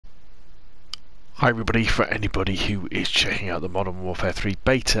Hi everybody, for anybody who is checking out the Modern Warfare 3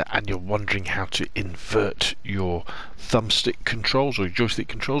 beta and you're wondering how to invert your thumbstick controls or your joystick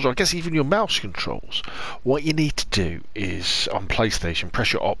controls, or I guess even your mouse controls, what you need to do is on PlayStation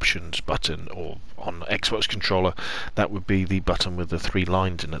press your options button, or on Xbox controller that would be the button with the three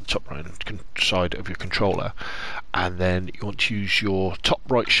lines in at the top right side of your controller, and then you want to use your top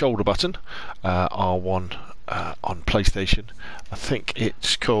right shoulder button, R1 on PlayStation. I think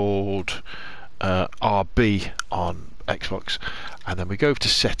it's called RB on Xbox, and then we go over to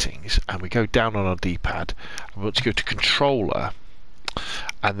settings and we go down on our D-pad and we want to go to controller,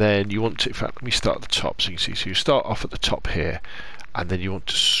 and then you want to, in fact let me start at the top so you can see, so you start off at the top here and then you want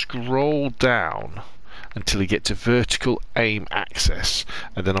to scroll down until you get to vertical aim access,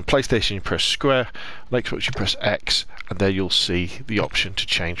 and then on PlayStation you press square, on Xbox you press X, and there you'll see the option to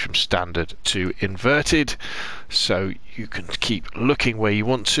change from standard to inverted, so you can keep looking where you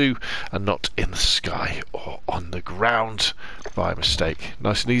want to and not in the sky or on the ground by mistake.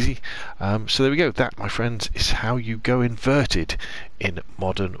 Nice and easy. So there we go. That, my friends, is how you go inverted in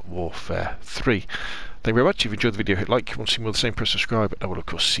Modern Warfare 3. Thank you very much. If you enjoyed the video, hit like. If you want to see more of the same, press subscribe, and I will of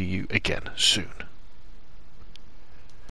course see you again soon.